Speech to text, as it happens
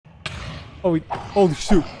Oh, holy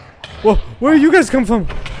shoot. Whoa, where you guys come from?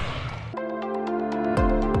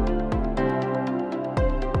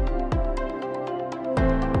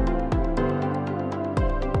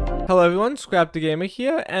 Hello everyone, Scrap the Gamer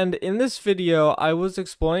here, and in this video I was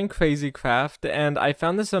exploring Crazycraft and I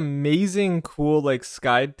found this amazing cool like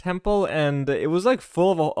sky temple, and it was like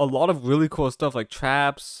full of a lot of really cool stuff like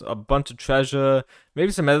traps, a bunch of treasure,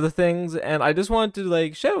 maybe some other things, and I just wanted to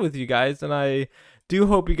like share it with you guys, and I do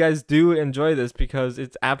hope you guys do enjoy this because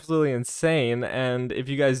it's absolutely insane. And if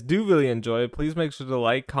you guys do really enjoy it, please make sure to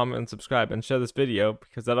like, comment, and subscribe and share this video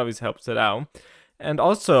because that always helps it out. And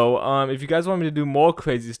also, if you guys want me to do more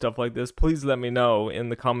crazy stuff like this, please let me know in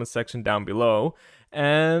the comments section down below.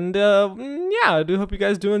 And yeah, I do hope you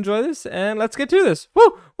guys do enjoy this, and let's get to this.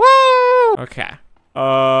 Woo! Woo! Okay.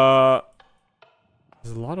 There's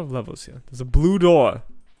a lot of levels here. There's a blue door.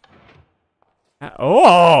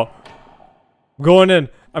 Oh! I'm going in.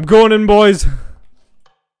 I'm going in, boys. I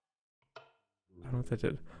don't know what that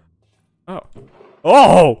did. Oh.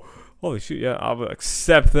 Oh! Holy shoot, yeah, I'll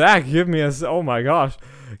accept that. Give me a... Oh my gosh.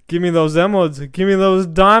 Give me those emeralds. Give me those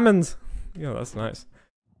diamonds. Yeah, that's nice.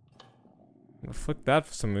 I'm gonna flick that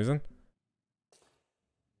for some reason.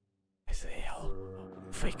 Is it hell?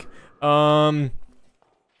 Fake. Okay.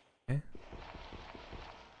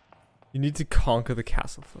 You need to conquer the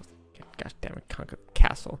castle first. Gosh damn it, conquer the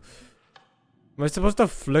castle. Am I supposed to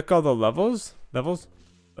flick all the levels? Levels?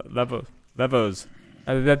 Levels.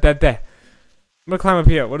 There. I'm gonna climb up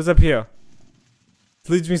here. What is up here? It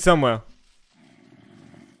leads me somewhere.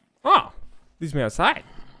 Oh, leads me outside.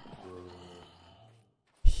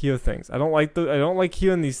 Hear things. I don't like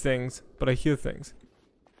hearing these things, but I hear things.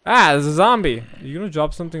 Ah, there's a zombie. Are you gonna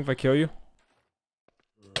drop something if I kill you?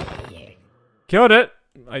 Killed it.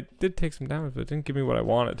 I did take some damage, but it didn't give me what I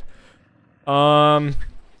wanted. Can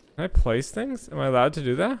I place things? Am I allowed to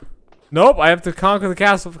do that? Nope. I have to conquer the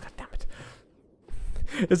castle. God damn it.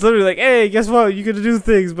 It's literally like, hey, guess what? You're gonna do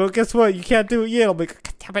things, but guess what? You can't do it yet. I'm like,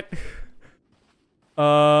 God damn it.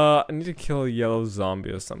 I need to kill a yellow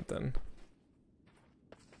zombie or something.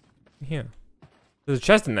 Here. There's a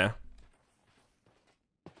chest in there.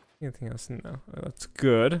 Anything else in there? Oh, that's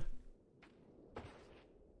good.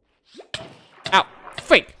 Ow!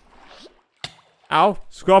 Fake! Ow!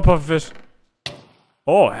 Squirrel pufferfish.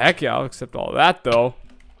 Oh, heck yeah, I'll accept all that, though.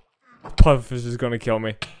 Pufferfish is gonna kill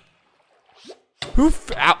me.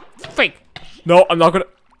 Oof! Ow! Fake! No, I'm not gonna...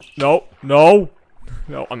 No,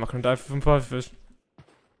 I'm not gonna die from pufferfish.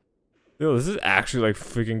 Yo, this is actually, like,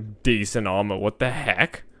 freaking decent armor. What the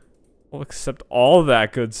heck? I'll accept all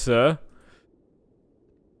that, good sir.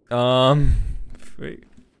 Wait.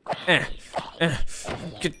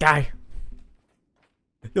 Good die.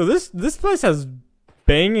 Yo, this place has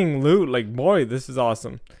banging loot. Like, boy, this is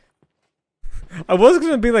awesome. I was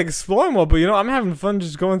gonna be like exploring more, but you know, I'm having fun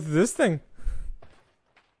just going through this thing.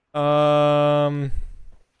 Anything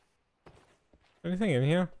in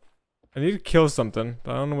here? I need to kill something,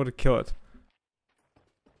 but I don't know where to kill it.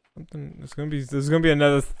 Something. There's gonna be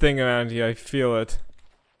another thing around here. I feel it.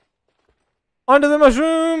 Onto the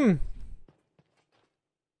mushroom.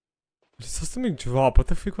 I just saw something drop. What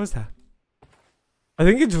the freak was that? I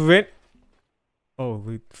think it's red. Oh,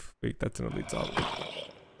 wait, that's an elite zombie.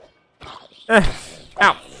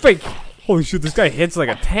 Ow, fake! Holy shoot, this guy hits like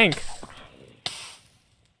a tank.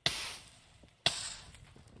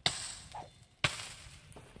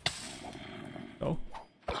 Oh.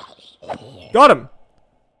 Got him!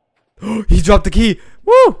 He dropped the key!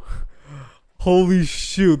 Woo! Holy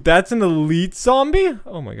shoot, that's an elite zombie?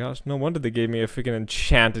 Oh my gosh, no wonder they gave me a freaking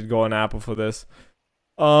enchanted golden apple for this.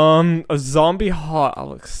 A zombie heart.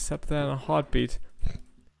 I'll accept that in a heartbeat.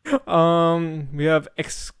 We have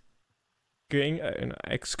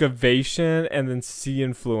excavation and then sea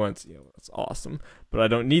influence. Yeah, that's awesome. But I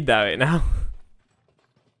don't need that right now.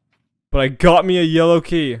 But I got me a yellow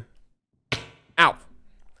key. Ow.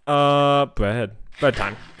 Bread. Bread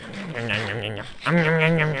time. I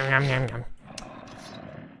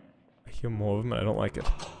hear more of them and I don't like it.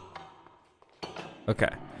 Okay.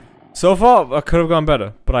 So far, I could have gone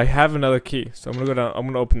better, but I have another key, so I'm gonna go down. I'm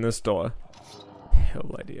gonna open this door.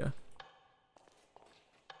 Hell idea.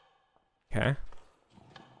 Okay.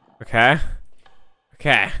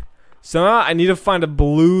 So now I need to find a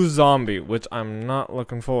blue zombie, which I'm not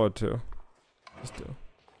looking forward to. Let's do.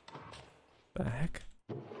 The heck?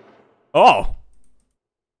 Oh!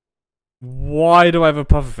 Why do I have a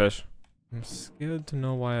pufferfish? I'm scared to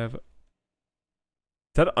know why I have. Is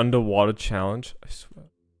that underwater challenge? I swear.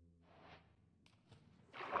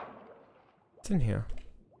 What's in here?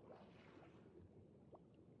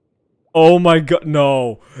 Oh my god,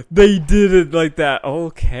 no. They did it like that.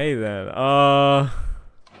 Okay then. What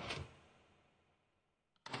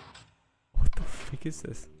the freak is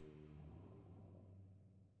this?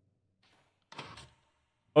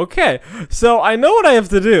 Okay, so I know what I have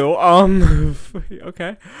to do.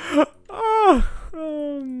 Okay.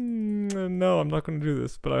 No, I'm not gonna do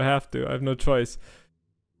this, but I have to. I have no choice.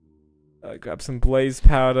 Grab some blaze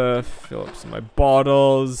powder, fill up some of my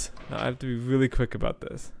bottles. Now I have to be really quick about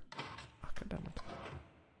this. Oh, god damn it.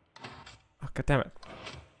 Oh, god damn it.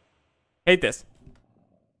 Hate this.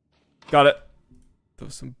 Got it. Throw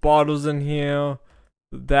some bottles in here.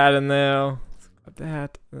 Throw that in there. Grab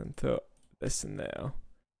that, and then throw this in there.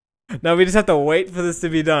 Now we just have to wait for this to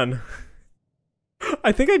be done.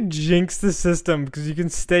 I think I jinxed the system because you can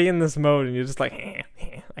stay in this mode and you're just like,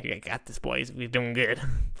 I got this, boys. We're doing good.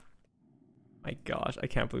 My gosh, I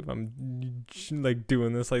can't believe I'm like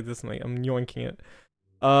doing this like this. I'm yoinking it.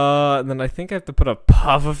 And then I think I have to put a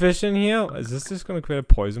pufferfish in here. Is this just gonna create a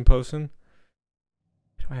poison potion?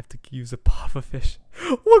 Do I have to use a pufferfish?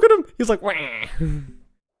 Look at him. He's like, wah.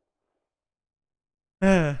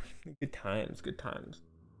 Good times. Good times.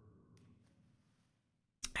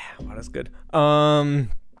 Water's good. Pufferfish.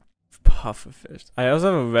 I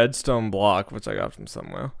also have a redstone block, which I got from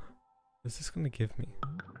somewhere. What is this gonna give me?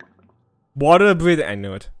 Water breathing. I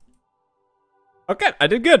knew it. Okay, I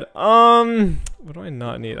did good. What do I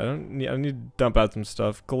not need? I need to dump out some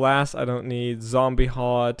stuff. Glass, I don't need. Zombie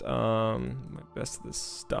heart. My best of this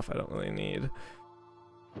stuff I don't really need.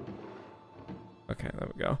 Okay, there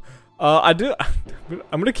we go. I'm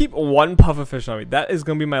gonna keep one pufferfish on me. That is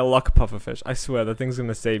gonna be my luck pufferfish. I swear, that thing's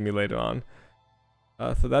gonna save me later on.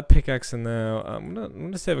 Throw that pickaxe in there. I'm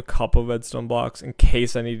gonna save a couple redstone blocks in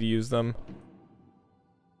case I need to use them.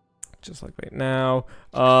 Just like right now.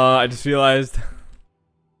 I just realized.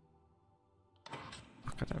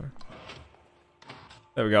 Oh, God damn it.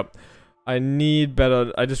 There we go. I need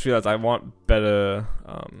better. I just realized I want better.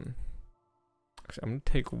 Actually, I'm gonna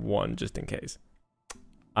take one just in case.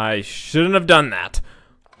 I shouldn't have done that.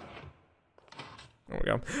 There we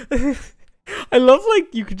go. I love,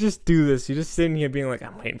 like, you could just do this. You're just sitting here being like,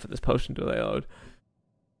 I'm waiting for this potion to load.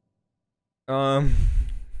 I'm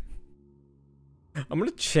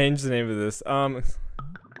gonna change the name of this. Just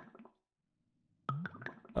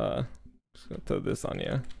gonna throw this on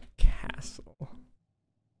you. Castle.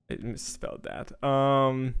 I misspelled that.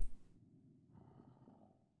 I'm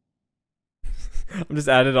just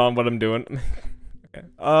added on what I'm doing. Okay.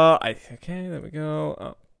 Okay, there we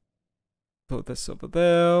go. Put this over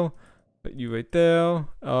there. Put you right there.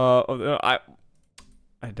 I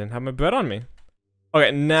didn't have my bread on me.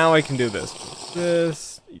 Okay, now I can do this.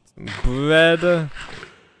 Eat some bread.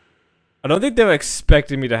 I don't think they were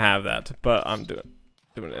expecting me to have that, but I'm doing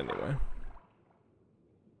it anyway.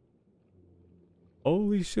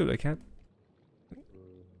 Holy shit, I can't.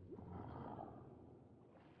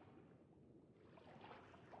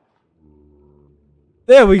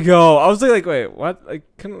 There we go. I was like, wait, what? Like,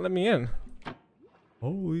 couldn't let me in.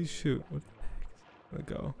 Holy shoot. What the heck is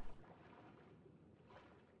gonna go?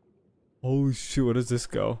 Holy shoot, where does this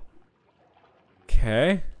go?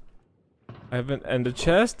 Okay. I have an ender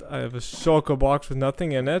chest. I have a shulker box with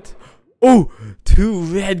nothing in it. Oh, 2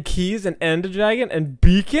 red keys, an ender dragon, and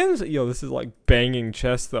beacons? Yo, this is like banging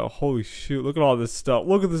chest though. Holy shoot, look at all this stuff.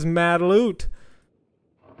 Look at this mad loot.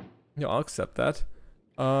 Yo, I'll accept that.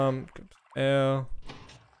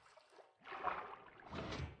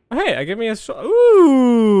 Hey, I get me a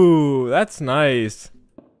ooh, that's nice.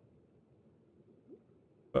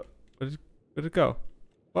 Where'd it go?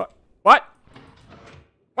 What? What?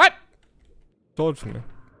 What? Stole it from me.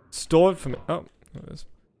 Stole it from me. Oh, there it is.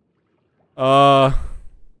 I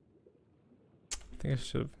think I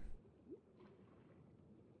should have.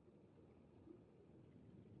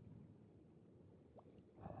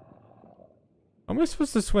 How am I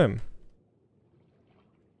supposed to swim?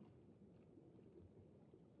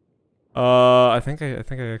 I think I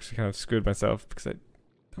actually kind of screwed myself because I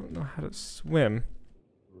don't know how to swim.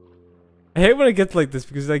 I hate when it gets like this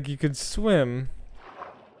because like you could swim.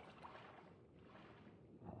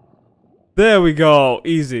 There we go,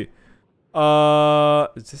 easy.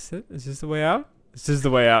 Is this it? Is this the way out? This is the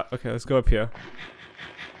way out. Okay, let's go up here.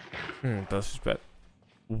 Disrespect.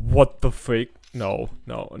 What the freak? No,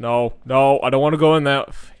 no, no, no. I don't want to go in there.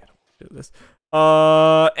 I don't do this.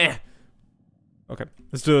 Okay,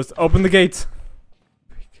 let's do this. Open the gates.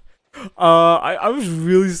 I was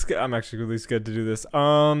really scared. I'm actually really scared to do this.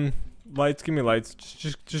 Lights, give me lights.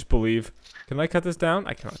 Just believe. Can I cut this down?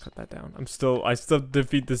 I cannot cut that down. I still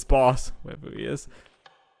defeat this boss, whoever he is.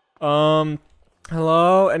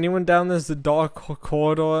 Hello? Anyone down this dark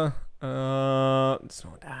corridor? Slow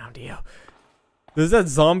down, deal. There's that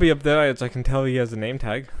zombie up there, which I can tell he has a name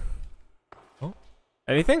tag. Oh,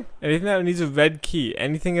 anything? Anything that needs a red key?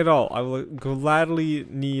 Anything at all? I will gladly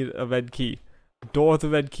need a red key. Door with a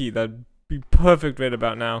red key. That'd be perfect right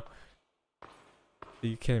about now. Are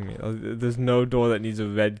you kidding me? There's no door that needs a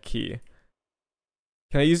red key.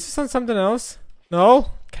 Can I use this on something else? No?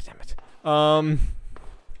 God damn it.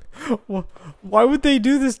 Why would they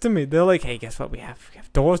do this to me? They're like, hey, guess what? We have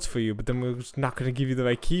doors for you, but then we're just not gonna give you the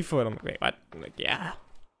right key for it. I'm like, wait, what? I'm like, yeah.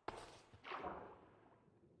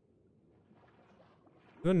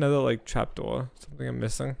 Is there another like trap door? Something I'm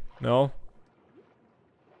missing? No?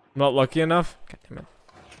 I'm not lucky enough? God damn it.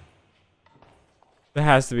 There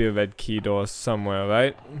has to be a red key door somewhere,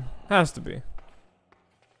 right? Has to be.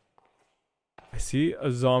 I see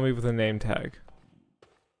a zombie with a name tag.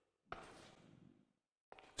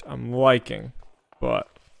 Which I'm liking, but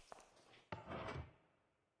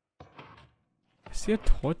I see a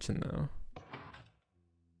torch in there.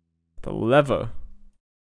 The lever.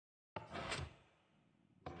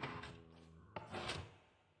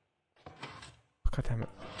 God damn it.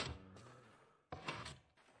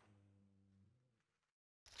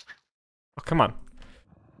 Oh, come on. Can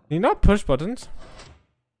you not push buttons?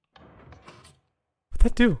 What'd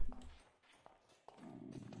that do?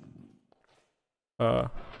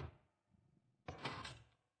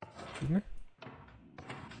 Excuse me?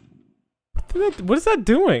 What is that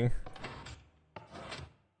doing?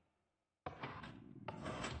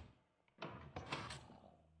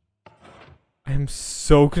 I am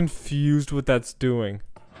so confused what that's doing.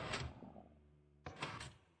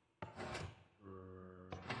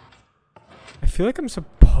 I feel like I'm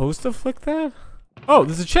supposed to flick that? Oh,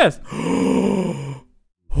 there's a chest!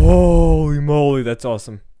 Holy moly, that's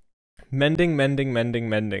awesome. Mending.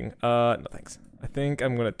 No thanks. I think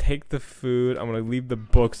I'm gonna take the food. I'm gonna leave the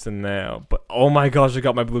books in there. But oh my gosh, I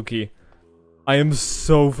got my blue key. I am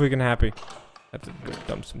so freaking happy. I have to go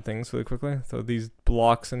dump some things really quickly. Throw these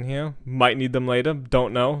blocks in here. Might need them later.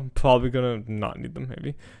 Don't know. Probably gonna not need them,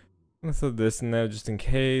 maybe. I'm gonna throw this in there just in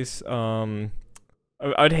case.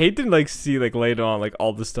 I'd hate to like see like later on like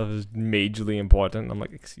all this stuff is majorly important. I'm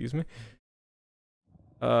like, excuse me.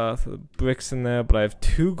 Throw the bricks in there, but I have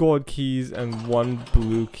 2 gold keys and 1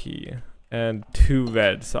 blue key. And 2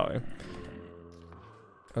 red, sorry.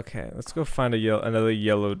 Okay, let's go find another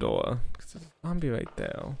yellow door. Because there's a zombie right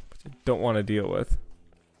there, which I don't want to deal with.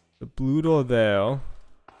 The blue door there.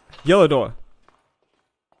 Yellow door!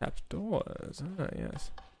 Tap doors. Ah,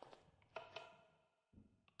 yes.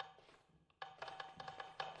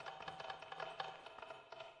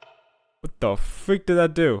 What the freak did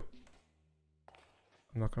that do?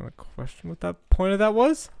 I'm not gonna question what that point of that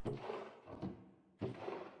was.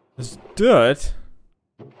 There's dirt.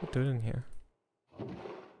 What dirt in here?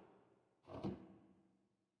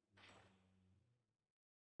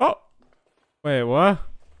 Oh! Wait, what?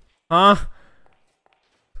 Huh?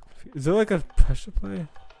 Is there like a pressure plate?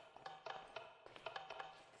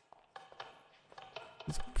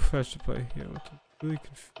 There's a pressure plate here, which I'm really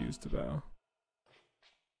confused about.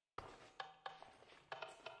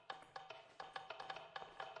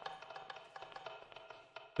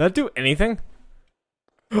 Did that do anything?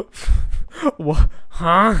 What?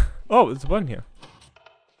 Huh? Oh, there's a button here.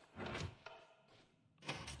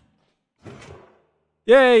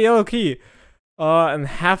 Yay, yellow key. And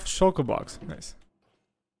half shulker box. Nice.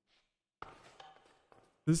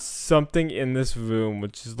 There's something in this room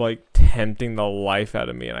which is like tempting the life out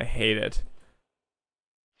of me, and I hate it.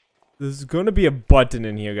 There's gonna be a button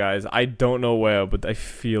in here, guys. I don't know where, but I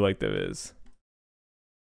feel like there is.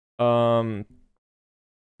 I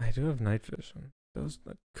do have night vision.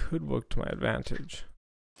 That could work to my advantage.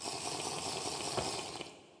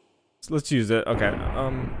 So let's use it. Okay.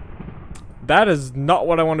 That is not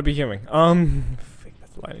what I want to be hearing. Fake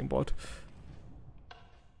that's the lightning bolt.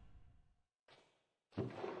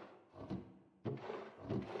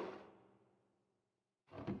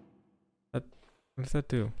 What does that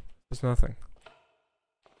do? There's nothing.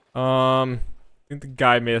 I think the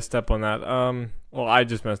guy made a step on that. Well, I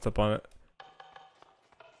just messed up on it.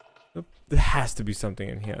 There has to be something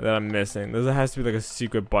in here that I'm missing. There has to be like a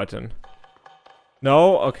secret button.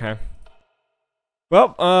 No? Okay.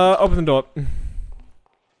 Well, open the door.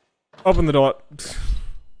 Open the door.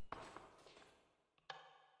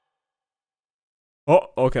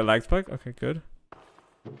 Oh, okay, lag spike. Okay, good.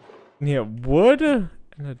 In here, wood and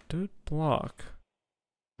a dirt block.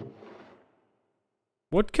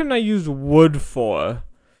 What can I use wood for?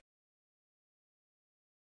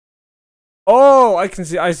 Oh, I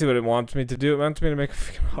see what it wants me to do. It wants me to make a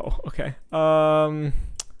freaking... Oh, okay.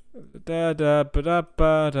 Da da ba da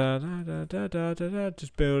ba da da da da da da da.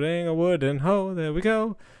 Just building a wooden hoe. There we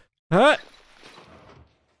go. Huh?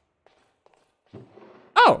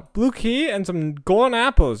 Oh, blue key and some golden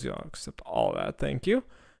apples. You'll accept all that. Thank you.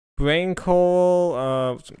 Brain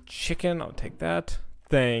coal. Some chicken. I'll take that.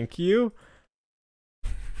 Thank you.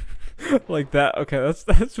 Like that. Okay,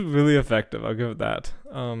 that's really effective. I'll give it that.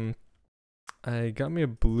 I got me a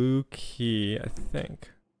blue key, I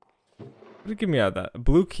think. What did it give me out of that? A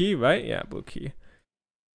blue key, right? Yeah, blue key.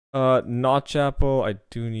 Notch apple. I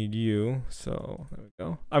do need you. So there we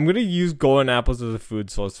go. I'm gonna use golden apples as a food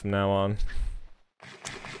source from now on.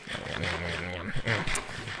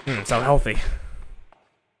 So healthy.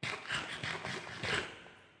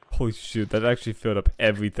 Holy shoot, that actually filled up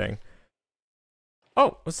everything.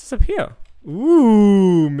 Oh, what's this up here?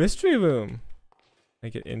 Ooh, mystery room. Can I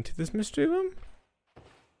get into this mystery room?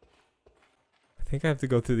 I think I have to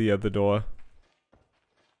go through the other door.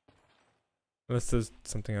 Unless there's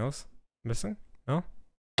something else missing? No?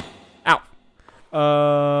 Ow!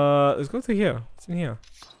 Let's go through here. What's in here?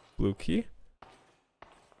 Blue key.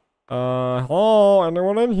 Hello?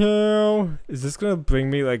 Anyone in here? Is this gonna bring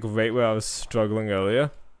me like right where I was struggling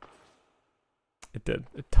earlier? It did.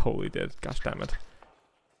 It totally did. Gosh damn it.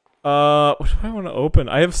 What do I want to open?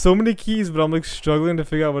 I have so many keys, but I'm like struggling to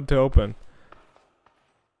figure out what to open.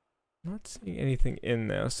 I'm not seeing anything in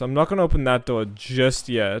there, so I'm not gonna open that door just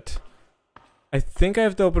yet. I think I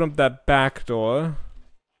have to open up that back door.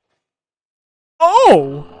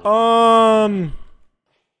 Oh! I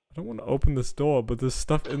don't want to open this door, but there's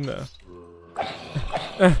stuff in there.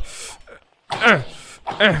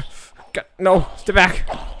 God, no, step back.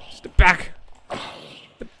 Step back.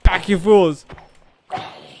 Step back, you fools.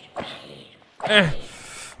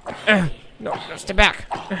 No, step back.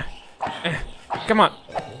 Come on.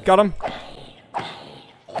 Got him.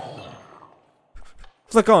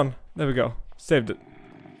 Flick on. There we go. Saved it.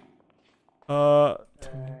 Turn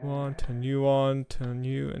you on, turn you on, turn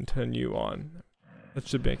you, and turn you on. That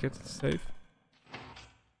should make it safe.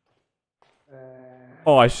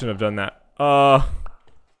 Oh, I shouldn't have done that.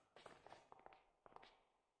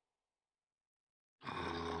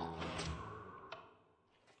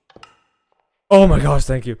 Oh my gosh,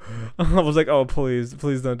 thank you. I was like, oh, please,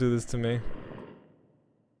 please don't do this to me.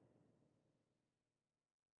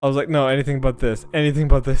 I was like, no, anything but this. Anything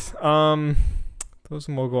but this. Throw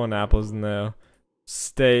some more golden apples in there.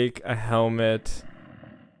 Steak, a helmet.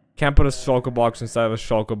 Can't put a shulker box inside of a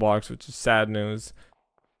shulker box, which is sad news.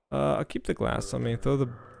 I'll keep the glass on me. Throw the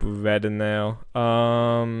bread in there.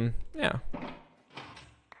 Yeah.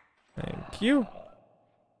 Thank you.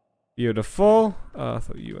 Beautiful.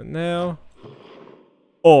 Throw you in there.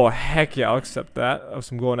 Oh, heck yeah, I'll accept that.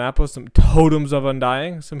 Some golden apples, some totems of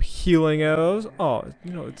undying, some healing arrows. Oh,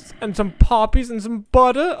 you know, and some poppies and some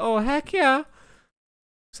butter. Oh, heck yeah.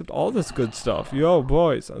 Accept all this good stuff. Yo,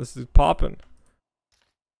 boys, this is popping.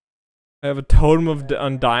 I have a totem of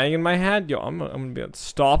undying in my hand. Yo, I'm gonna be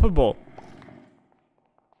unstoppable.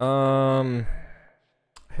 I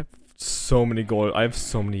have so many gold. I have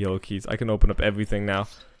so many yellow keys. I can open up everything now.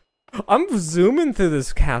 I'm zooming through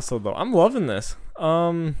this castle though. I'm loving this.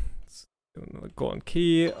 Another golden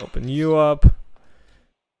key. Open you up.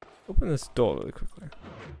 Open this door really quickly.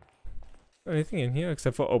 Anything in here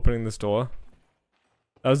except for opening this door?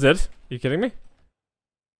 That was it? Are you kidding me?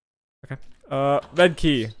 Okay. Red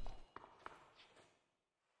key.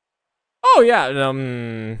 Oh yeah.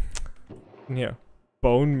 In here.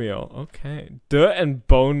 Bone meal. Okay. Dirt and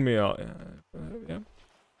bone meal. Yeah.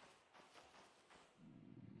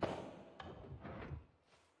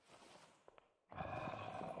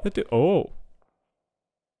 Oh.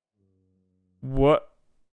 What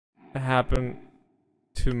happened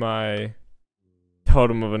to my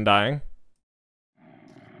totem of undying?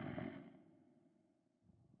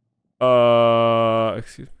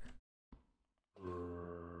 Excuse me.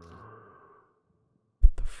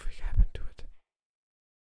 What the freak happened to it?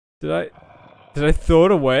 Did I throw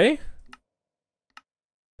it away?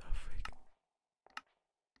 The freak.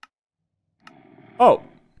 Oh.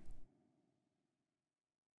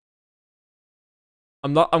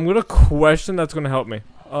 I'm gonna question that's gonna help me.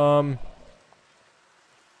 Oh!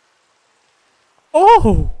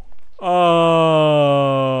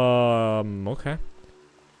 Okay.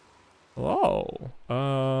 Hello.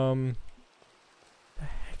 The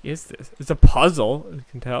heck is this? It's a puzzle, you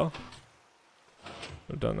can tell.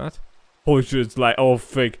 I've done that. Holy shit, it's like, oh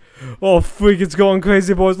freak. Oh freak, it's going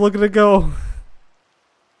crazy, boys. Look at it go.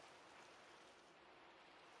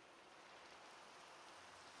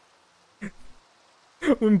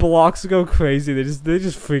 When blocks go crazy, they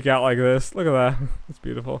just freak out like this. Look at that. It's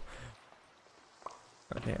beautiful.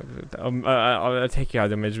 Okay, I'll take you out of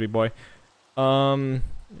the misery, boy.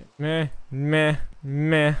 Meh. There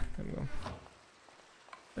we go.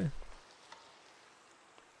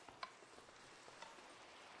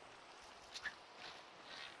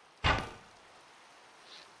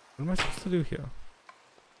 What am I supposed to do here?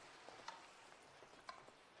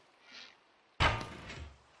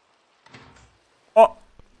 Oh!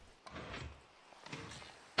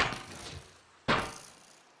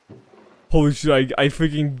 Holy shit, I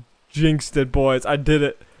freaking jinxed it, boys. I did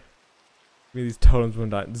it. Maybe these totems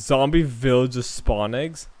won't die. Zombie villager spawn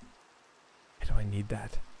eggs? Why do I need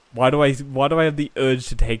that? Why do I have the urge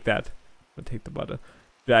to take that? I'm gonna take the butter.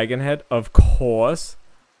 Dragon head, of course.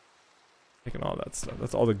 Taking all that stuff.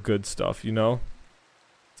 That's all the good stuff, you know?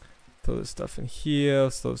 Throw this stuff in here.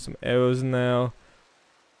 Let's throw some arrows in there.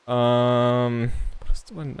 What else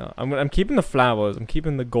do I know? I'm keeping the flowers. I'm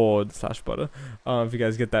keeping the gourd / butter. If you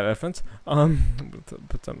guys get that reference. I'm gonna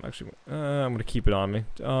put some actually. I'm gonna keep it on me.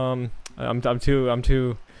 I'm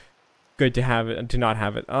too good to have it and to not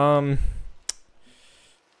have it.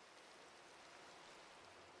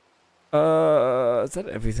 Is that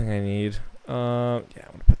everything I need? Yeah, I'm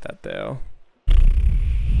gonna put that there.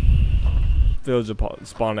 Villager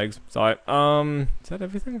spawn eggs. Sorry. Is that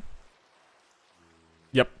everything?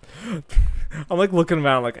 Yep. I'm like looking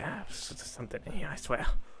around like, there's something in here, I swear.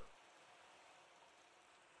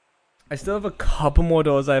 I still have a couple more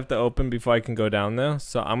doors I have to open before I can go down there.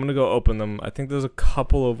 So I'm gonna go open them. I think there's a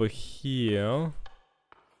couple over here.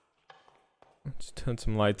 Let's turn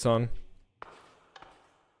some lights on.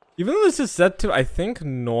 Even though this is set to, I think,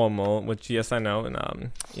 normal, which yes I know,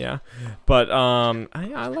 and yeah. But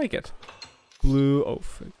I like it. Glue, oh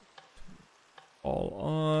frick. All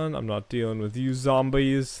on. I'm not dealing with you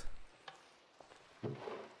zombies.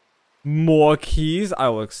 More keys, I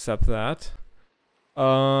will accept that.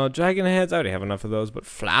 Dragon heads, I already have enough of those, but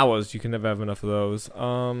flowers, you can never have enough of those.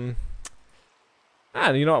 You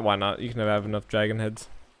know what, why not? You can never have enough dragon heads.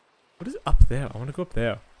 What is up there? I wanna go up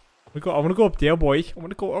there. I wanna go up there, boy. I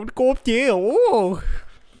wanna go up there. Oh,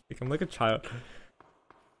 I'm like a child.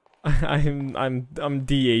 I'm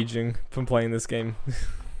de-aging from playing this game.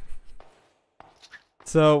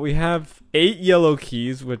 So we have 8 yellow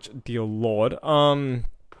keys, which, dear lord, I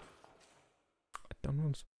don't know what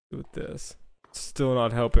I'm supposed to do with this. It's still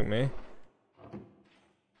not helping me.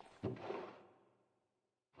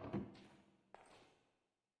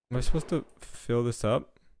 Am I supposed to fill this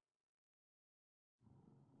up?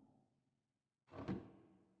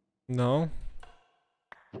 No.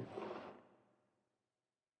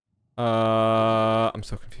 I'm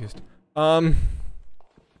so confused. I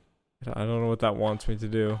don't know what that wants me to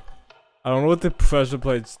do. I don't know what the pressure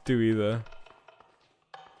plates do either.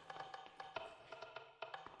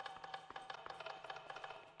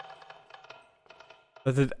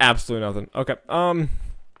 That did absolutely nothing. Okay. What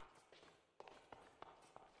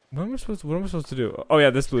am I supposed to do? Oh yeah,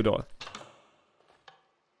 this blue door.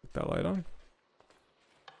 Put that light on.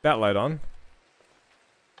 That light on.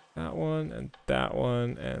 That one and that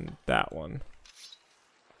one and that one.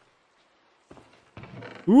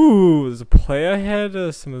 Ooh, there's a player head,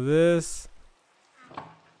 some of this.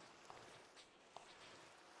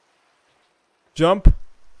 Jump.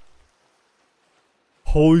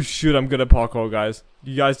 Holy shit, I'm good at parkour, guys.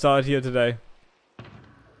 You guys saw it here today.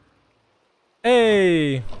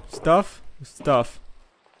 Hey! Stuff. Gosh,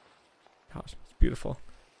 it's beautiful.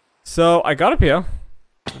 So, I got up here.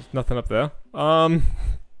 There's nothing up there. I'm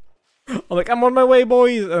like, I'm on my way,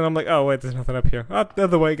 boys! And I'm like, oh wait, there's nothing up here. Oh, the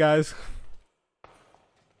other way, guys.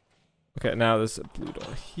 Okay, now there's a blue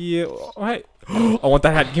door here. Oh, hey. I want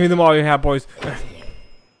that hat. Give me the Mario hat, boys. I've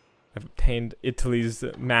obtained Italy's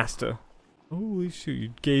master. Holy shoot,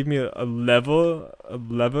 you gave me a lever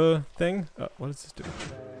thing? What does this do?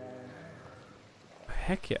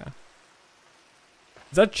 Heck yeah.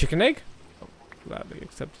 Is that chicken egg? Oh, gladly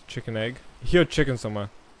accept chicken egg. I hear a chicken somewhere.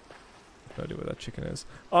 No idea where that chicken is.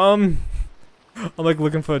 I'm like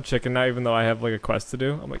looking for a chicken now, even though I have like a quest to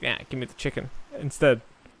do. I'm like, yeah, give me the chicken instead.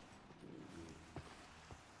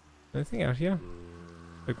 Anything out here?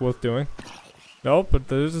 Like worth doing? Nope, but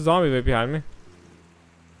there's a zombie right behind me.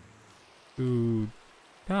 Who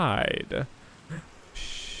died?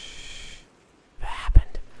 Shh. What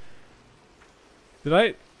happened? Did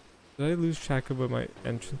I lose track of where my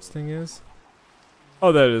entrance thing is?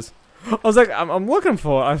 Oh, there it is. I was like, I'm looking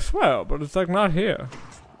for it, I swear, but it's like not here.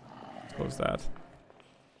 Let's close that.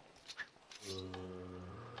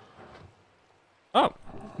 Oh.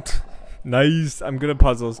 Nice. I'm good at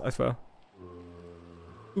puzzles, I swear.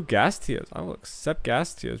 Ooh, gas tiers. I will accept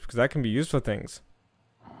gas tiers because that can be used for things.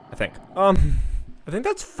 I think. I I think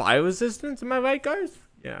that's fire resistance. Am I right, guys?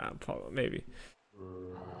 Yeah, probably, maybe.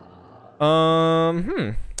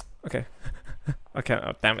 Okay. Okay.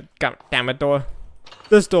 Oh, damn it. God, damn it, door.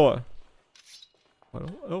 This door.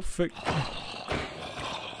 Oh, frick.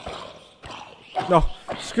 No.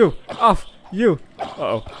 Screw off. You.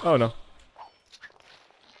 Uh-oh. Oh, no.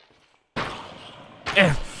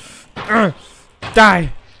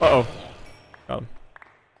 Die. Uh-oh. Got him.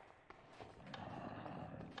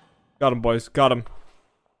 Got him, boys. Got him.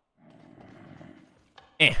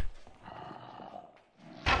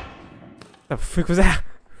 The frick was that?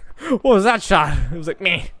 What was that shot? It was like,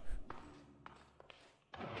 meh.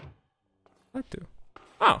 What do?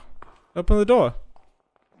 Oh. Open the door.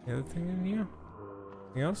 Any other thing in here?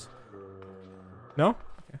 Anything else? No?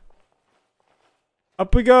 Okay.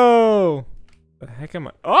 Up we go! The heck am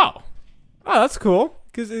I? Oh! Oh, that's cool.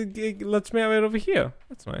 Because it lets me out right over here.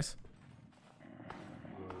 That's nice.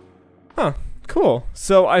 Huh. Cool.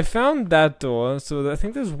 So I found that door. So I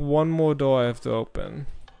think there's one more door I have to open.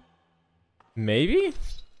 Maybe?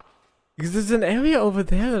 Because there's an area over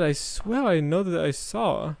there that I swear I know that I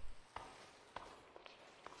saw.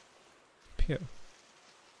 Up here.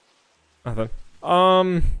 Nothing.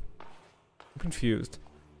 I'm confused.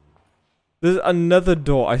 There's another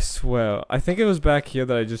door, I swear. I think it was back here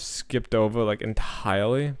that I just skipped over, like,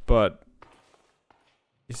 entirely, but...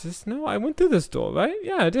 Is this... No, I went through this door, right?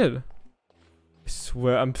 Yeah, I did. I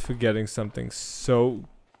swear I'm forgetting something so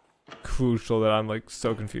crucial that I'm, like,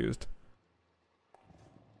 so confused.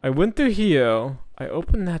 I went through here. I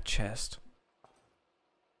opened that chest.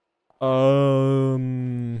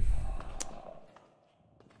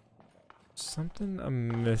 Something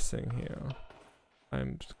I'm missing here.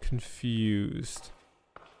 I'm confused.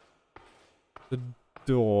 The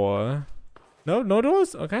door. No, no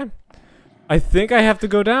doors? Okay. I think I have to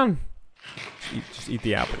go down. Just eat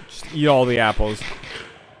the apple. Just eat all the apples.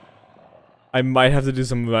 I might have to do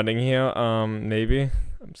some running here. Maybe.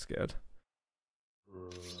 I'm scared.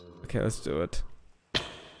 Okay, let's do it.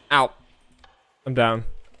 Ow. I'm down.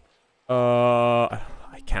 I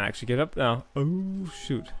can't actually get up now. Oh,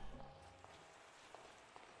 shoot.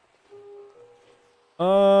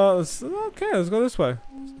 Okay, let's go this way.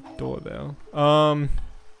 There's a door there.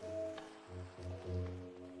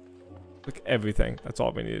 Flick everything. That's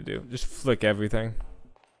all we need to do. Just flick everything.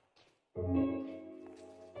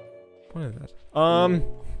 What is that?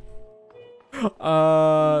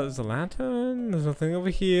 There's a lantern. There's nothing over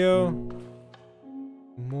here.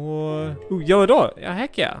 More. Ooh, yellow door. Yeah,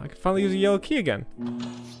 heck yeah. I can finally use a yellow key again.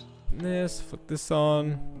 This, flick this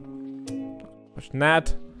on. Push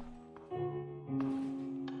that.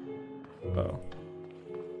 Uh-oh.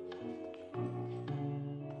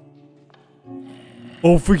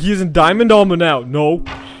 Oh, freak, he's in diamond armor now. No.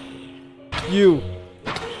 You.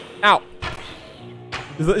 Ow.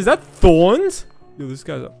 Is that thorns? Yo, this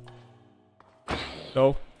guy's up.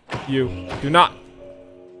 No. You. Do not.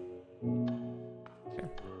 Okay.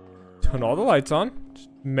 Turn all the lights on. Just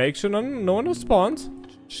make sure no one spawns.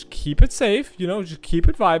 Just keep it safe. You know, just keep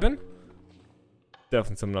it vibing.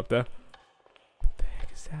 Definitely something up there. What the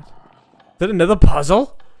heck is that? Is that another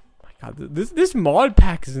puzzle? Oh my god, this mod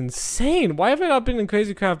pack is insane. Why have I not been in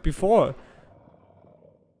Crazy Craft before?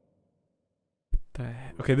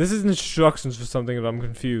 Okay, this is instructions for something that I'm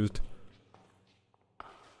confused.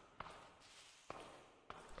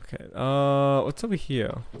 Okay, what's over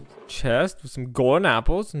here? Chest with some golden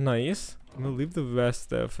apples. Nice. I'm gonna leave the rest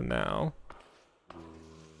there for now. I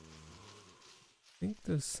think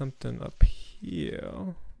there's something up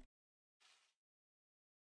here.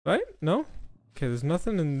 Right? No? Okay, there's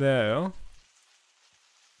nothing in there.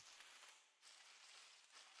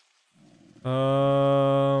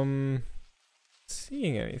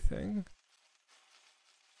 Seeing anything?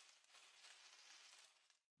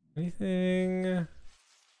 Anything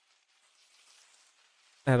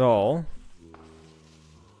at all?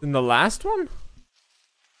 In the last one?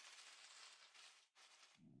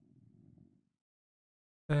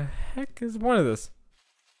 The heck is one of this?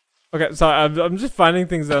 Okay, so I'm just finding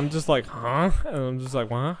things that I'm just like, huh? And I'm just like,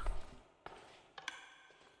 what?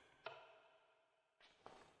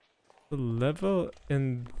 The level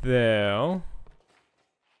in there.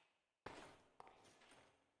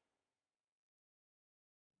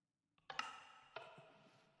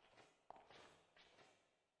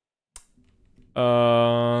 What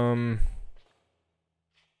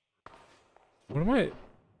am I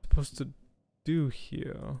supposed to do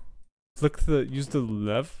here? Use the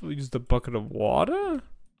lever, use the bucket of water?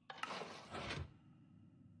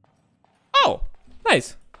 Oh,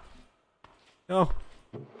 nice. Oh,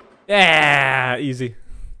 yeah, easy.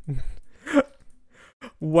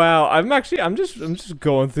 Wow, I'm just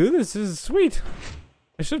going through this. This is sweet.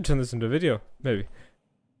 I should have turned this into a video, maybe.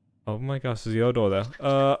 Oh my gosh, there's a yellow door there.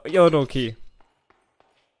 Yellow door key.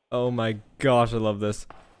 Oh my gosh, I love this.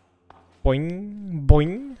 Boing,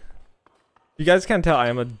 boing. You guys can't tell I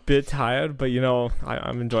am a bit tired, but you know,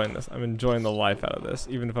 I'm enjoying this. I'm enjoying the life out of this,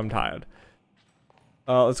 even if I'm tired.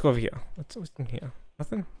 Let's go over here. What's in here?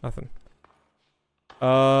 Nothing? Nothing.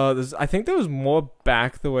 I think there was more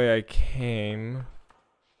back the way I came.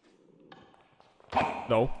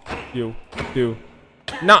 No. You. Do.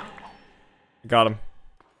 Nah! Got him.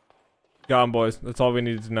 Got him, boys. That's all we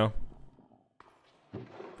needed to know.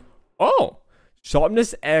 Oh!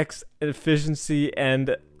 Sharpness X, efficiency,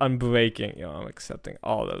 and unbreaking. Yo, I'm accepting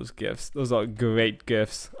all those gifts. Those are great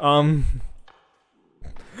gifts. They're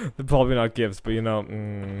probably not gifts, but you know,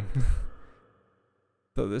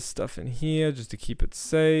 Throw this stuff in here just to keep it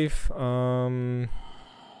safe. Gold.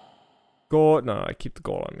 No, I keep the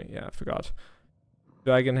gold on me. Yeah, I forgot.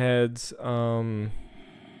 Dragon heads. No,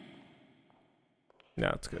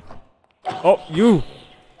 it's good. Oh, you!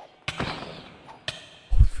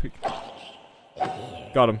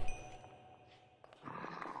 Got him.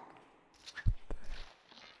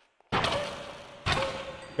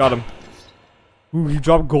 Got him. Ooh, he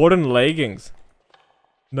dropped golden leggings.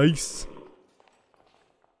 Nice.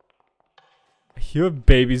 I hear a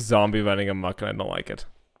baby zombie running amok and I don't like it.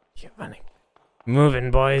 You're running.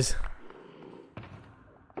 Moving, boys.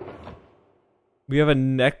 We have a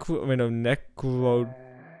necrotech.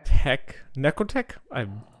 Necrotech? I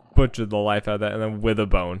butchered the life out of that, and then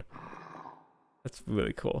Witherbone. That's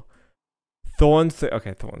really cool. Thorns.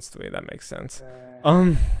 Okay, Thorns 3. That makes sense.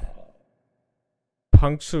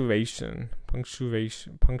 Punctuating.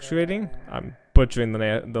 I'm butchering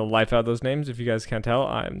the life out of those names. If you guys can't tell,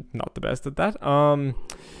 I'm not the best at that. No.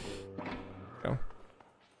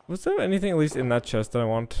 Was there anything at least in that chest that I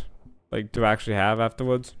want, like, to actually have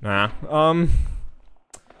afterwards? Nah.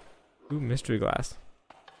 Ooh, mystery glass.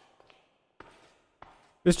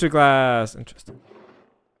 Mystery glass. Interesting.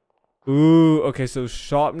 Ooh, okay, so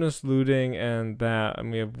sharpness, looting, and that,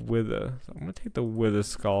 and we have wither. So I'm gonna take the wither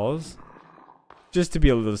skulls. Just to be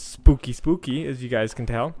a little spooky, as you guys can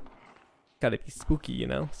tell. Gotta be spooky, you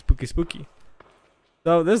know? Spooky.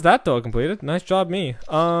 So, there's that door completed. Nice job, me.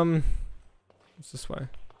 What's this way?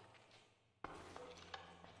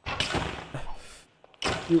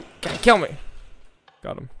 You can't kill me!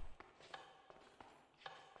 Got him.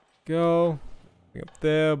 Go. Up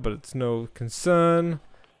there, but it's no concern.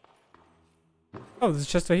 Oh, there's a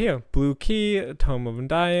chest right here. Blue key, Tome of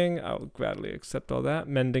Undying. I'll gladly accept all that.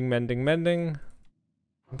 Mending. I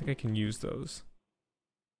don't think I can use those.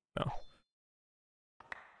 No.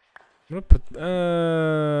 I'm gonna put,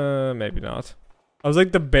 maybe not. I was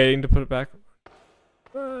like debating to put it back.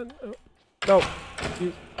 No.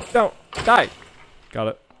 You don't die. Got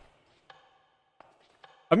it.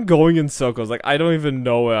 I'm going in circles. Like, I don't even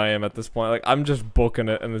know where I am at this point. Like, I'm just booking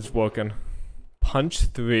it and it's working. Punch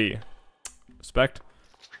 3. Respect.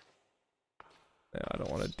 Yeah, I don't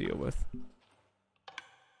want to deal with.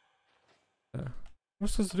 What am I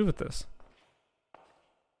supposed to do with this?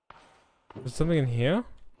 Is something in here?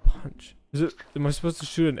 Punch. Is it? Am I supposed to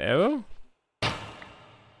shoot an arrow?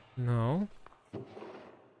 No.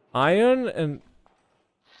 Iron and...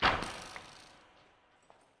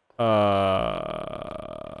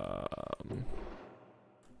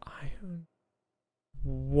 Iron.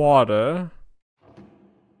 Water.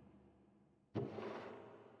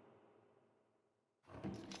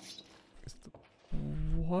 Is the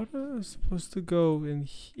water supposed to go in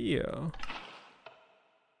here?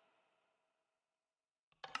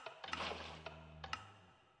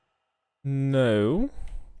 No.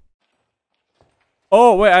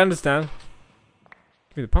 Oh, wait, I understand.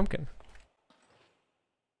 Give me the pumpkin.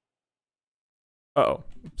 Uh-oh.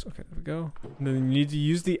 Oops, okay, there we go. And then you need to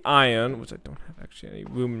use the iron, which I don't have actually any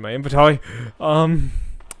room in my inventory. You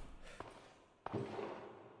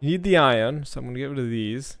need the iron, so I'm gonna get rid of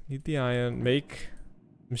these. Need the iron, make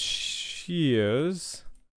some shears.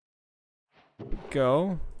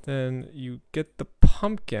 Go. Then you get the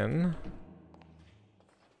pumpkin.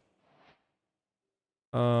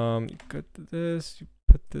 You got this, you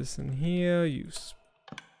put this in here, you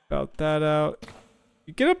spout that out.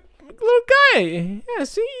 You get a little guy! Yeah,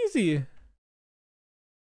 so easy.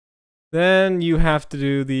 Then you have to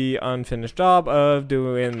do the unfinished job of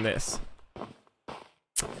doing this.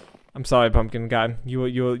 I'm sorry, pumpkin guy. You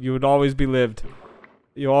would always be lived.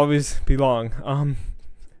 You always belong.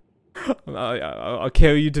 I'll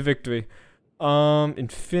carry you to victory.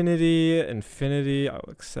 Infinity. I'll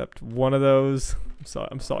accept one of those.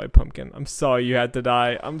 I'm sorry, pumpkin. I'm sorry you had to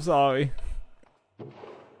die. I'm sorry.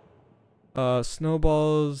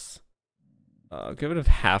 Snowballs. Get rid of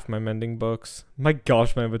half my mending books. My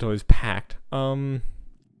gosh, my inventory is packed. What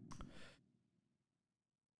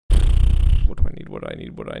do I need? What do I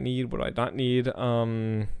need? What do I need? What do I not need?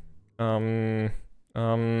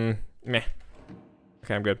 Meh.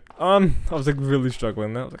 Okay, I'm good. I was like really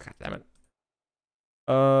struggling there. I was like, God damn it.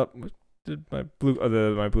 What did my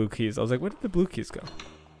blue, my blue keys? I was like, where did the blue keys go?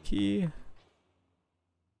 Key.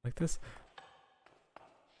 Like this.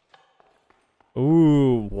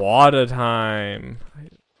 Ooh, water time.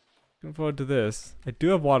 Looking forward to this. I do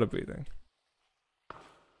have water breathing.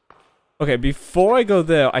 Okay, before I go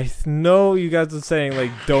there, I know you guys are saying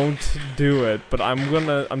like don't do it, but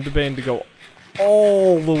I'm debating to go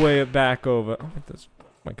all the way back over. Oh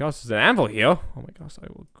my gosh, there's an anvil here. Oh my gosh, I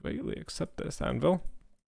will greatly accept this anvil.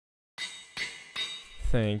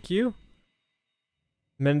 Thank you.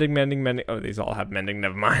 Mending, mending, mending. Oh, these all have mending.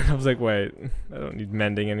 Never mind. I was like, wait, I don't need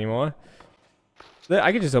mending anymore.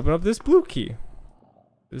 I can just open up this blue key.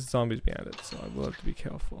 There's zombies behind it, so I will have to be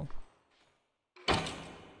careful.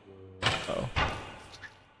 Uh-oh.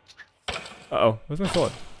 Uh-oh. Where's my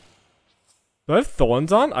sword? Do I have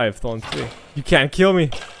thorns on? I have thorns too. You can't kill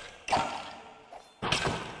me.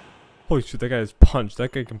 Holy shit, that guy is punched.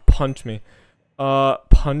 That guy can punch me.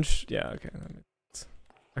 Punch. Yeah, okay.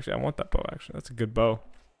 Actually, I want that bow, actually. That's a good bow.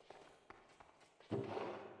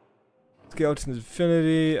 Skeleton's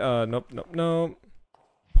Infinity. Nope, nope, nope.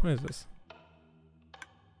 What is this?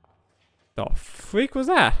 The freak was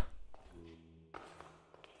that?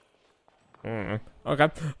 Okay.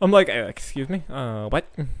 I'm like, excuse me? What?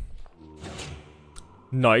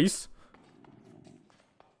 Nice.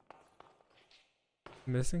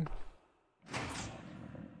 Missing?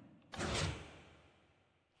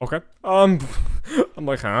 Okay. I'm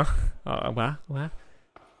like, huh? What?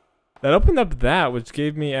 That opened up that, which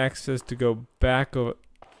gave me access to go back over.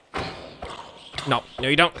 No,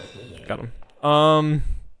 you don't. Got him.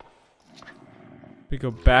 We go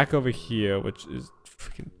back over here, which is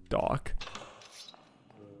freaking dark.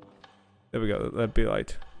 There we go. That'd be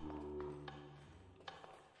light.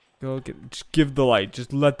 Just give the light.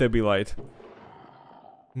 Just let there be light.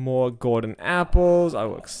 More golden apples. I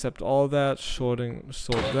will accept all that. Sword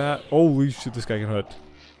that. Holy shit, this guy can hurt.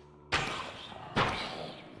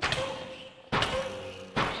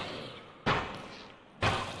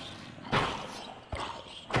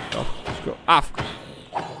 Oh, let's go. Off.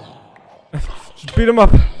 Just beat him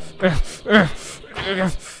up.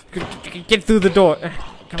 Get through the door.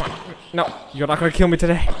 Come on. No, you're not gonna kill me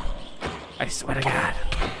today. I swear to God.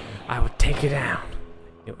 I will take you down.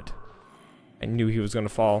 I knew it. I knew he was gonna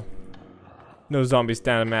fall. No zombie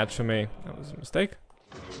stand a match for me. That was a mistake.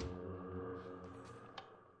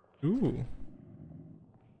 Ooh.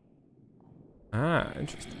 Ah,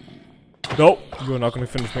 interesting. Nope, you're not gonna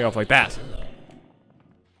finish me off like that.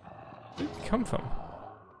 Where did he come from?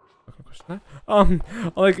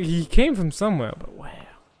 Like he came from somewhere, but where?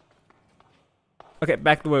 Okay,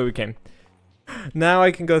 back the way we came. Now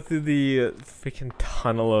I can go through the freaking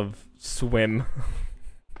tunnel of swim.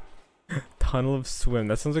 Tunnel of swim.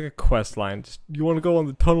 That sounds like a quest line. Just, you want to go on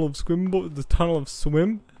the tunnel of swim? The tunnel of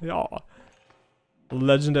swim? Yeah.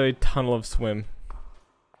 Legendary tunnel of swim.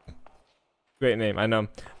 Great name, I know.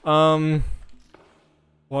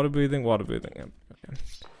 Water breathing, water breathing. Yeah, okay.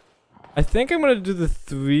 I think I'm gonna do the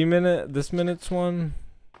 3 minute's one.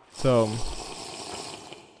 So,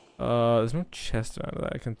 there's no chest around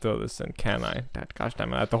that I can throw this in, can I? Gosh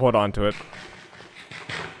damn it, I have to hold on to it.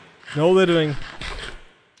 No littering.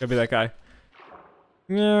 Gotta be that guy.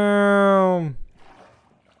 No.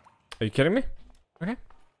 Are you kidding me? Okay.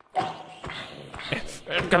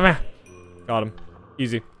 Come here. Got him.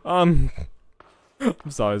 Easy. I'm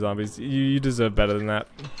sorry, zombies. You deserve better than that.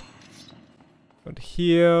 Go to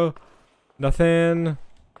here. Nothing.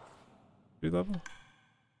 3 level?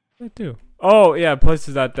 What did I do? Oh, yeah, it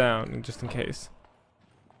places that down just in case.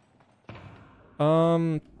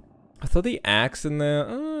 I throw the axe in there.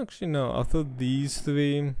 Oh, actually, no. I'll throw these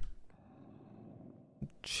 3.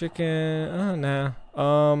 Chicken. Oh, nah.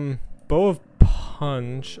 Bow of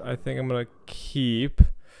punch. I think I'm gonna keep.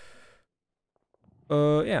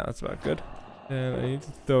 Yeah, that's about good. And I need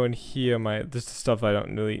to throw in here this is stuff I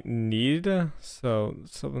don't really need. So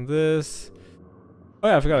some of this. Oh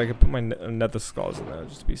yeah, I forgot I could put my nether skulls in there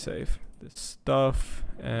just to be safe. This stuff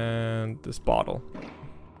and this bottle.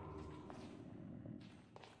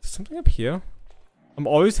 Something up here. I'm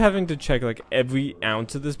always having to check like every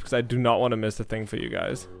ounce of this because I do not want to miss a thing for you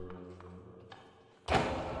guys.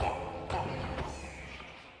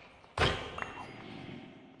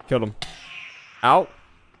 Killed him. Out.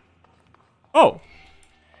 Oh.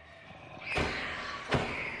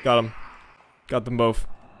 Got him. Got them both.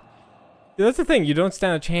 Yeah, that's the thing. You don't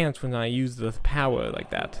stand a chance when I use the power like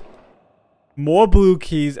that. More blue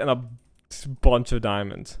keys and a bunch of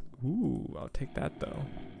diamonds. Ooh, I'll take that though.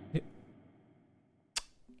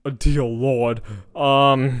 Oh, dear lord.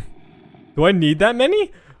 Do I need that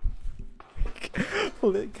many?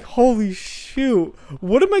 Holy shoot.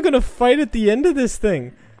 What am I gonna fight at the end of this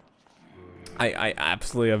thing? I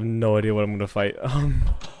absolutely have no idea what I'm gonna fight.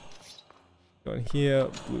 Going here,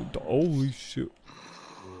 blue. Holy shoot.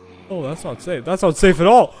 Oh, that's not safe. That's not safe at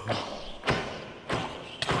all.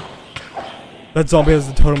 That zombie has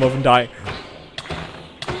the totem of and dying.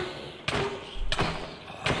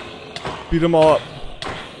 Beat them all up.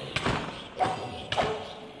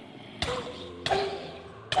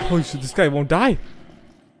 Holy shit, this guy won't die.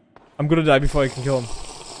 I'm gonna die before I can kill him.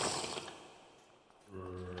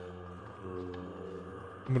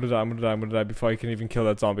 I'm gonna die before I can even kill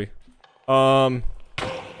that zombie.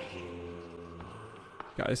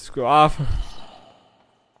 Guys, screw off.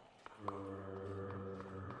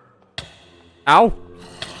 Ow!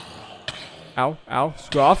 Ow, ow,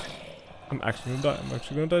 screw off. I'm actually gonna die. I'm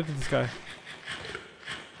actually gonna die to this guy.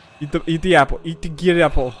 Eat the apple. Eat the gear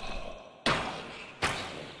apple.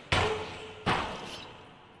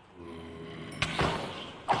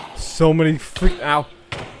 So many freak. Ow.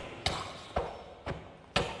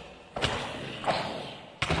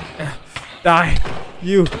 Die,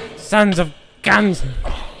 you sons of guns!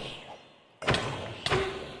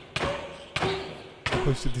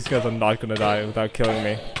 Oh shit, these guys are not gonna die without killing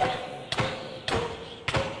me.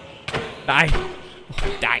 Die!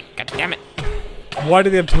 Oh, die! God damn it! Why do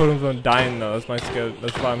they have totems on dying though? That's what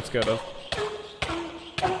I'm scared of.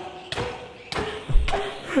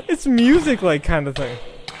 It's music like kind of thing.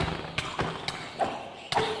 You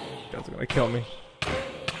guys are gonna kill me.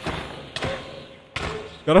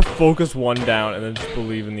 Gotta focus one down and then just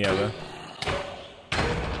believe in the other.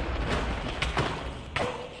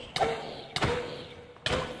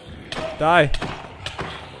 Die.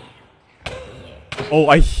 Oh,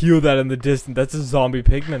 I hear that in the distance. That's a zombie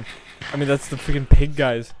pigman. I mean, that's the freaking pig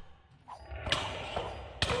guys.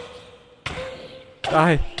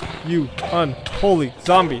 Die, you unholy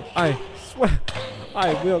zombie. I swear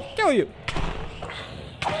I will kill you.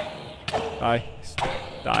 Die.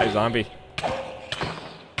 Die, zombie.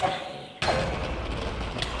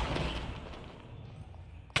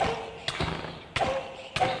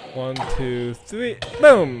 One, two, three.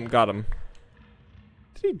 Boom! Got him.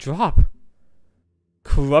 What did he drop?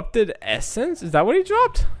 Corrupted essence? Is that what he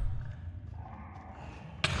dropped?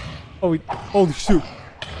 Oh, holy shoot.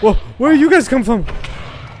 Whoa, where do you guys come from?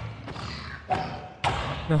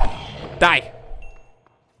 No. Die!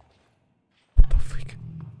 What the freak?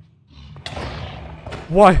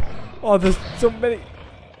 Why? Oh, there's so many.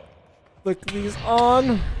 Click these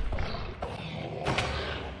on.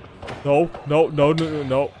 No, no, no, no, no,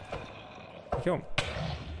 no. Kill him.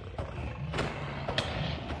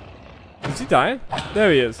 Is he dying?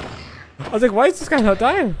 There he is. I was like, why is this guy not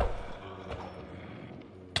dying?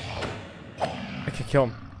 I can kill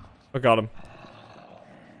him. I got him.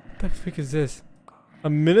 What the frick is this?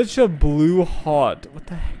 A miniature blue heart. What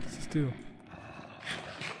the heck does this do?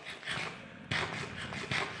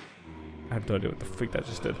 I have no idea what the freak that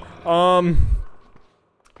just did. I'm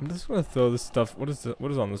just gonna throw this stuff. What is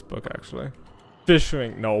on this book actually?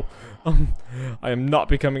 Fishing. No. I am not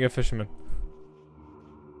becoming a fisherman.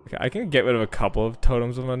 Okay, I can get rid of a couple of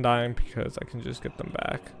totems of undying because I can just get them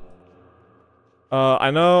back. I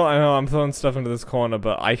know, I'm throwing stuff into this corner,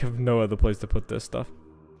 but I have no other place to put this stuff.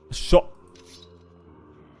 Shot.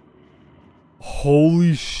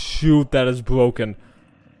 Holy shoot, that is broken.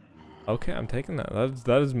 Okay, I'm taking that.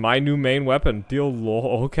 That is my new main weapon. Dear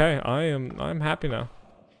lord. Okay, I'm happy now.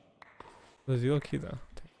 There's the yellow key though.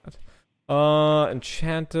 Take that.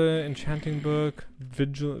 Enchanter, enchanting book,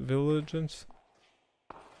 vigilance.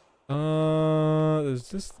 There's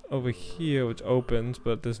this over here which opens,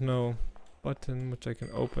 but there's no button which I can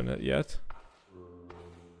open it yet.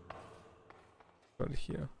 Go to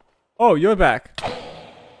here. Oh, you're back.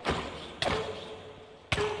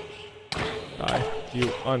 Die, you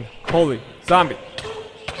unholy zombie.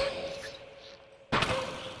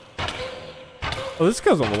 Oh, this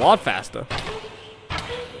goes a lot faster.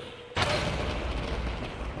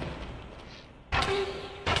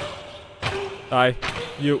 Die,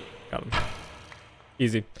 you. Got him.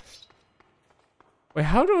 Easy. Wait,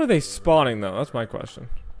 how are they spawning though? That's my question.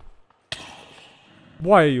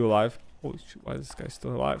 Why are you alive? Holy shit, why is this guy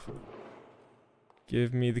still alive?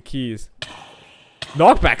 Give me the keys.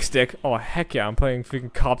 Knockback stick? Oh, heck yeah, I'm playing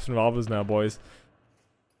freaking cops and robbers now, boys.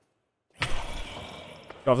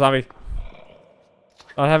 Go, zombie.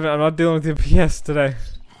 I'm not dealing with the PS today.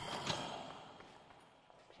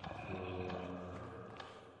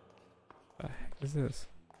 What the heck is this?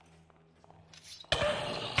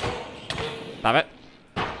 Stop it.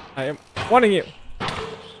 I am warning you.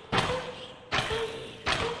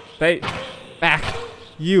 Stay back.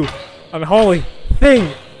 You unholy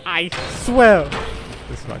thing. I swear.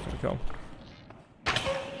 This is not gonna kill him.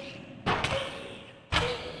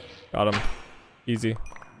 Got him. Easy.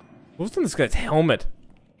 What's in this guy's helmet?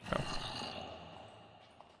 Oh.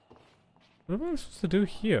 What am I supposed to do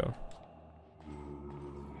here?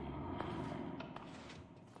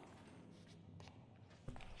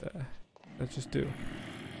 What the that just do?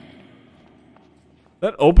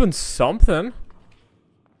 That opens something.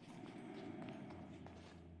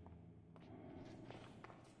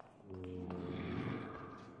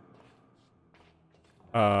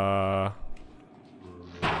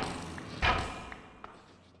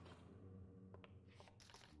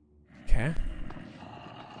 Okay.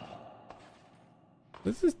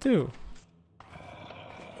 What does this do?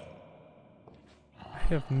 I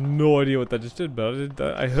have no idea what that just did, but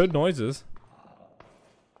I heard noises.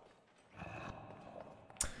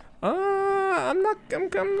 I'm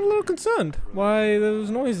a little concerned why there was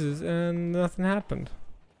noises and nothing happened.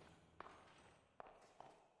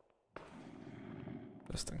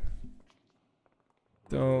 This thing.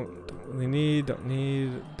 Don't really need, not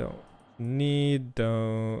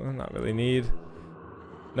really need.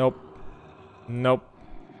 Nope. Nope.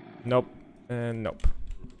 Nope. And nope.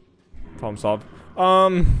 Problem solved.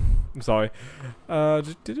 I'm sorry.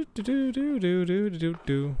 Just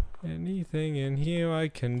do. Anything in here I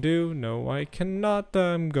can do? No, I cannot.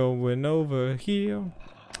 I'm going over here.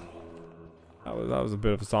 That was a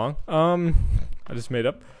bit of a song. I just made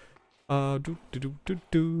up. Over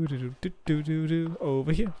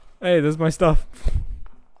here. Hey, there's my stuff.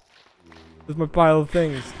 There's my pile of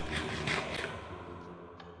things.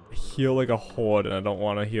 I hear like a horde, and I don't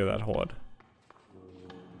want to hear that horde.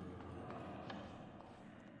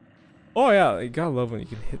 Oh yeah, you gotta love when you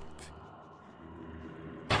can hit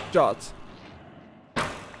shots.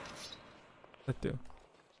 That do.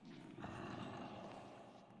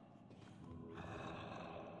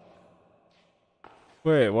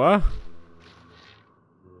 Wait, what?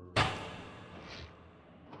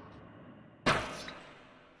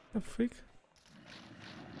 The freak?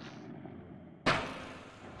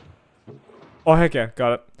 Oh heck yeah,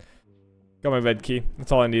 got it. Got my red key.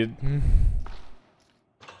 That's all I needed.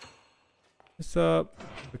 This up.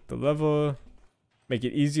 Click the lever. Make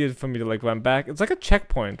it easier for me to like run back. It's like a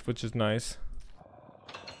checkpoint, which is nice.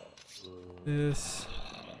 This.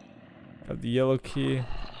 Have the yellow key.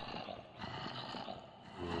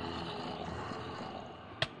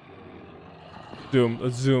 Zoom.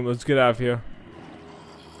 Let's zoom. Let's get out of here.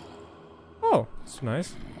 Oh, that's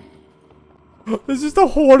nice. There's just a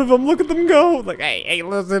horde of them. Look at them go. Like, hey,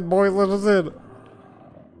 listen, boys, listen.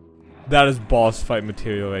 That is boss fight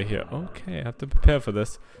material right here. Okay, I have to prepare for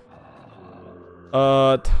this.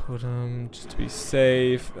 Totem, just to be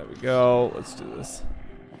safe. There we go. Let's do this.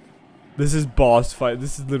 This is boss fight.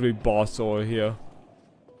 This is literally boss over here.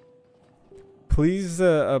 Please,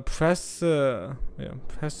 press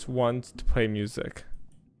 1 to play music.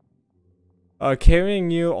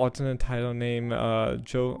 Carrying you, alternate title name,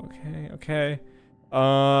 Joe. Okay.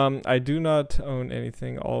 I do not own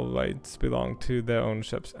anything. All rights belong to their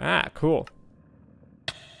ownerships. Ah, cool.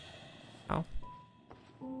 Ow.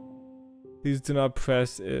 Please do not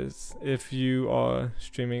press is if you are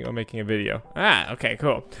streaming or making a video. Ah, okay,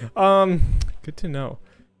 cool. Good to know.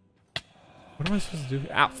 What am I supposed to do?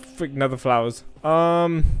 Ah, freak, nether flowers.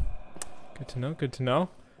 Good to know, good to know.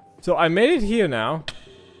 So I made it here now,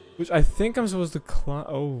 which I think I'm supposed to climb.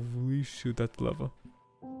 Oh, we shoot that lever.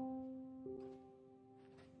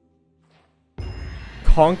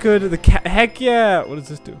 Conquered the cat. Heck yeah! What does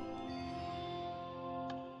this do?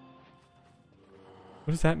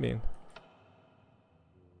 What does that mean?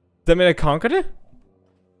 Does that mean I conquered it?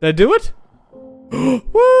 Did I do it? Woo!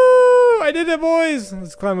 I did it, boys!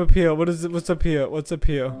 Let's climb up here. What is it? What's up here? What's up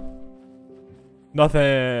here?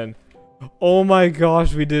 Nothing. Oh my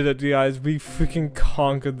gosh, we did it, guys. We freaking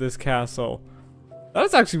conquered this castle.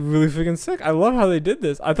 That's actually really freaking sick. I love how they did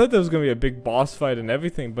this. I thought there was gonna be a big boss fight and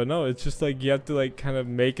everything, but no, it's just like you have to like kind of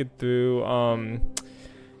make it through, and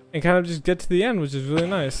kind of just get to the end, which is really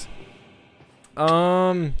nice. I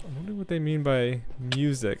wonder what they mean by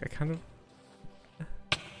music. I kind of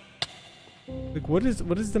like what is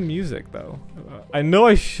the music though? I know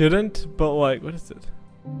I shouldn't, but like, what is it?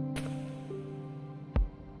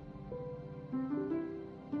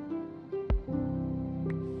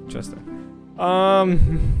 Interesting.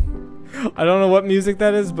 I don't know what music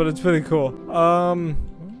that is, but it's pretty cool. Where am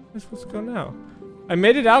I supposed to go now? I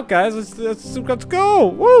made it out, guys. Let's go!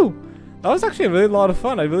 Woo! That was actually a really lot of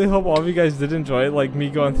fun. I really hope all of you guys did enjoy it, like me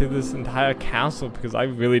going through this entire castle, because I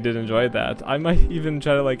really did enjoy that. I might even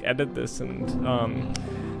try to like edit this and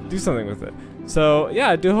do something with it. So yeah,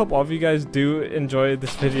 I do hope all of you guys do enjoy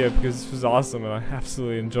this video, because this was awesome and I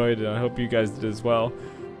absolutely enjoyed it. I hope you guys did as well.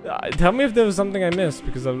 Tell me if there was something I missed,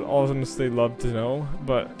 because I would honestly love to know.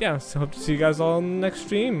 But yeah, so hope to see you guys all in the next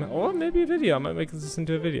stream, or maybe a video. I might make this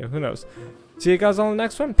into a video, who knows. See you guys all in the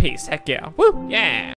next one. Peace. Heck yeah. Woo! Yeah!